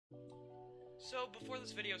So before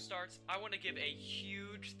this video starts, I want to give a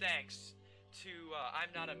huge thanks to I'm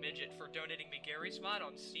Not a Midget for donating me Gary's mod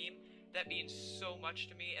on Steam. That means so much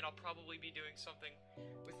to me, and I'll probably be doing something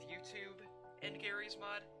with YouTube and Gary's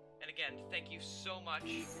mod. And again, thank you so much.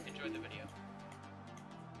 Enjoy the video.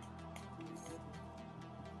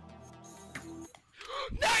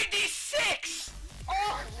 '96!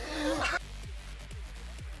 Oh!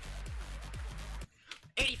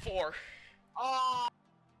 84. Oh!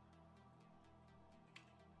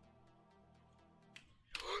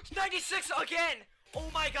 96 again! Oh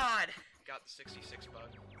my god! Got the 66 bug.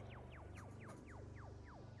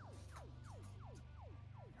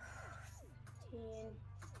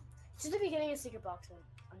 Just the beginning of Secret Box was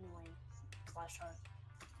annoying. Flash hard.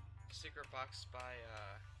 Secret Box by,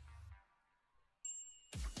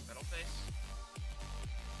 Metal Face?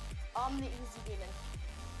 The Easy Demon.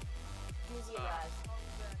 Easy Rise.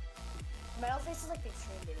 Metal Face is like the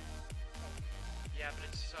extreme demon. Yeah, but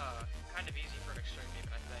it's, kind of easy for an extreme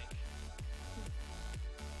demon, I think.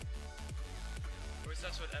 At least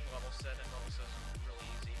that's what End Level said. End Level says it's really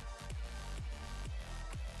easy.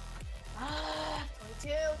 Ah, 22!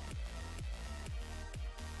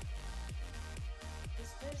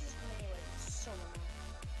 There's just many ways. It's so annoying.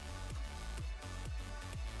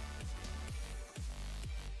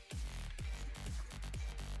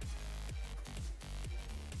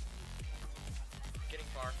 Getting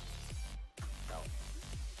far. Go.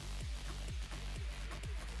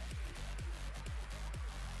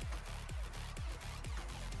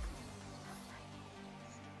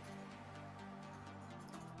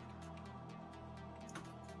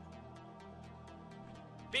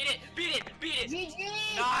 Beat it! Beat it! Beat it!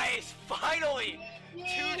 GG! Nice! Finally!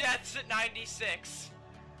 GG! 2 deaths at 96.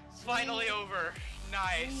 It's finally over.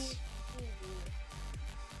 Nice.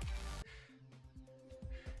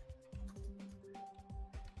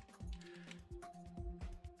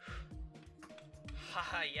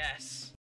 Haha, yes.